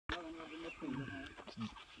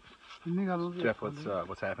Jeff,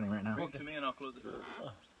 what's happening right now? Walk to me and I'll close the door.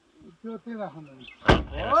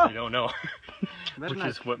 I actually don't know, which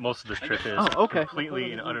is what most of this trip is. Oh, okay.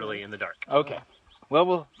 Completely and utterly in the dark. Okay. Well,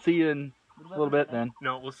 we'll see you in a little bit then.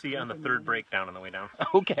 No, we'll see you on the third breakdown on the way down.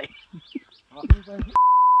 Okay.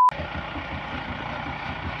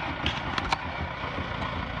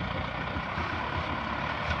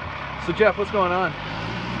 So Jeff, what's going on?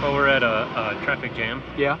 Well, we're at a traffic jam.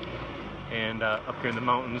 Yeah. And up here in the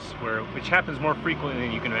mountains, which happens more frequently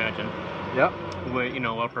than you can imagine. Yep. You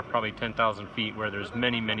know, up for probably 10,000 feet, where there's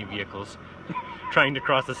many vehicles trying to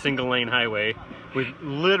cross a single lane highway with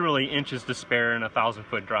literally inches to spare and a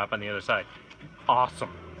 1,000-foot drop on the other side. Awesome.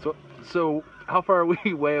 So how far are we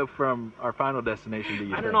away from our final destination, do you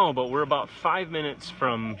think? I don't know, but we're about 5 minutes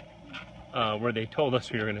from where they told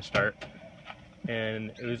us we were going to start.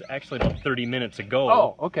 And it was actually about 30 minutes ago.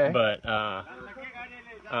 Oh, okay. But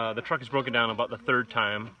the truck is broken down about the third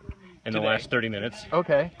time in the last 30 minutes.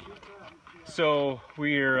 Okay. So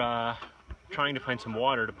we're trying to find some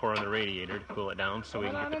water to pour on the radiator to cool it down so we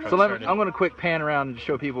can get the truck started. I'm going to quick pan around and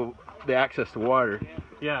show people the access to water.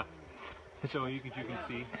 Yeah. So you can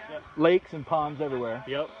see. Lakes and ponds everywhere.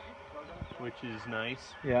 Yep. Which is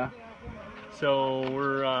nice. Yeah. So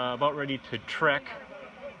we're about ready to trek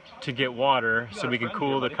to get water so we can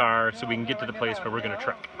cool the car so we can get to the place where we're going to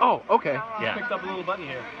trek. Oh, okay. Yeah. Picked up a little buddy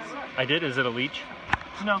here. I did? Is it a leech?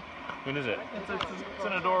 No. What is it? It's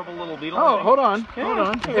an adorable little beetle. Oh, hold on. Hold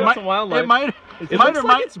on. It might, some wildlife. It looks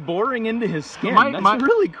like it's boring into his skin. That's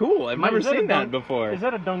really cool. I've never seen that before. Is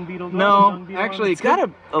that a dung beetle? No, actually, It's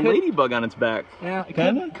got a ladybug on its back. Yeah,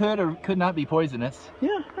 it could or could not be poisonous.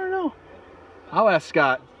 Yeah, I don't know. I'll ask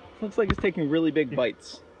Scott. Looks like it's taking really big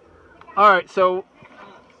bites. All right, so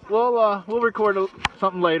we'll record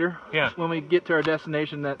something later. Yeah. When we get to our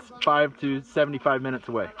destination, that's 5 to 75 minutes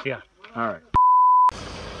away. Yeah. All right.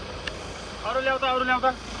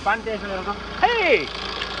 Hey!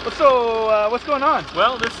 So, what's going on?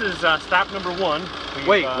 Well, this is stop number 1.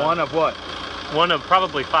 Wait, one of what? One of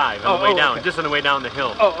probably 5 on the way down, okay. just on the way down the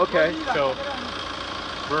hill. Oh, okay. So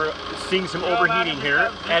we're seeing some overheating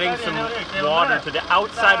here, adding some water to the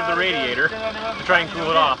outside of the radiator to try and cool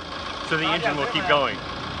it off so the engine will keep going.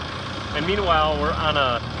 And meanwhile, we're on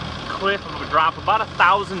a cliff of a drop about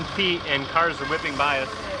 1,000 feet and cars are whipping by us.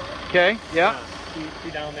 Okay, yeah.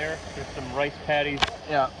 See down there, there's some rice paddies.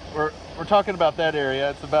 Yeah, we're talking about that area.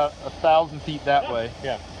 It's about 1,000 feet that way.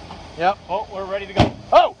 Yeah. Yep. Oh, we're ready to go.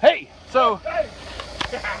 Oh, hey! So,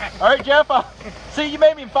 all right, Jeff, I'll see you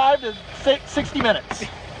maybe in 5 to 60 minutes.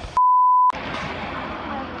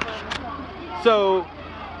 So,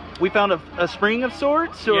 we found a spring of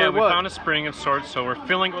sorts, or yeah, we what? found a spring of sorts, so we're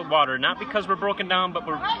filling it with water, not because we're broken down, but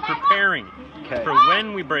we're preparing for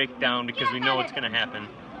when we break down, because we know it's going to happen.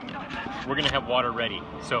 We're going to have water ready,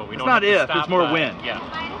 so we don't have to stop. It's more wind. Yeah.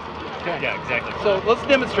 Okay. Yeah, exactly. So let's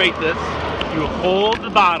demonstrate this. You hold the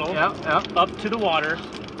bottle up to the water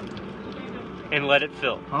and let it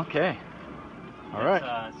fill. Okay. All right.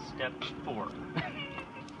 That's step 4.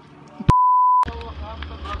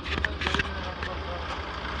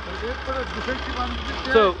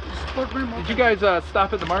 So, did you guys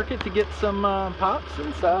stop at the market to get some pops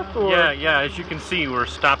and stuff? Or? Yeah, as you can see, we're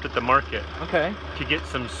stopped at the market. Okay. To get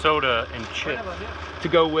some soda and chips. To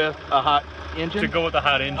go with a hot engine? To go with a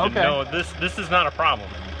hot engine. Okay. No, this is not a problem.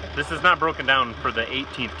 This is not broken down for the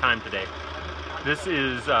 18th time today. This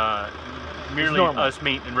is merely us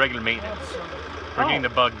regular maintenance. We're getting the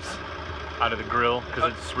bugs out of the grill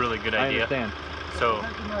because it's a really good idea. I understand. So,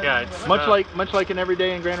 yeah, it's much like an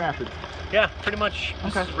everyday in Grand Rapids. Yeah, pretty much.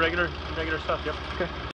 Okay. This is regular stuff. Yep. Okay.